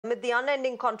Amid the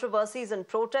unending controversies and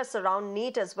protests around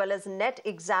NEET as well as NET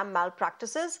exam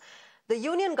malpractices, the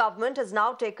union government has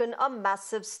now taken a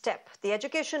massive step. The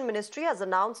Education Ministry has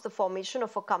announced the formation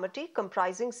of a committee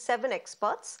comprising 7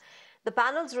 experts. The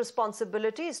panel's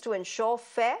responsibility is to ensure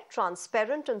fair,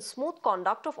 transparent and smooth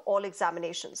conduct of all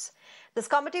examinations. This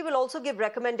committee will also give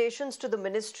recommendations to the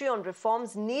ministry on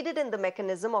reforms needed in the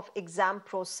mechanism of exam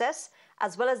process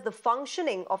as well as the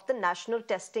functioning of the National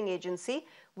Testing Agency,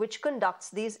 which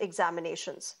conducts these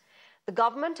examinations. The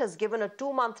government has given a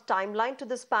 2-month timeline to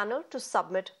this panel to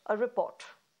submit a report.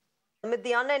 Amid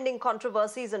the unending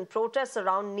controversies and protests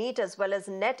around NEET as well as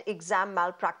NET exam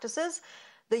malpractices,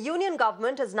 the union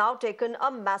government has now taken a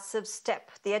massive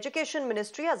step. The Education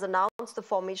Ministry has announced the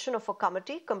formation of a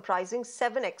committee comprising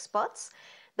 7 experts.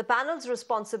 The panel's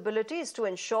responsibility is to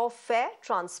ensure fair,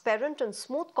 transparent and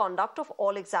smooth conduct of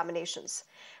all examinations.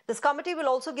 This committee will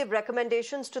also give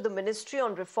recommendations to the ministry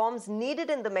on reforms needed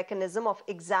in the mechanism of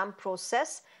exam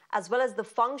process as well as the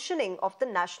functioning of the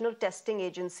National Testing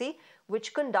Agency,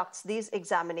 which conducts these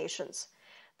examinations.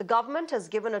 The government has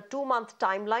given a 2-month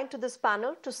timeline to this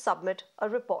panel to submit a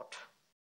report.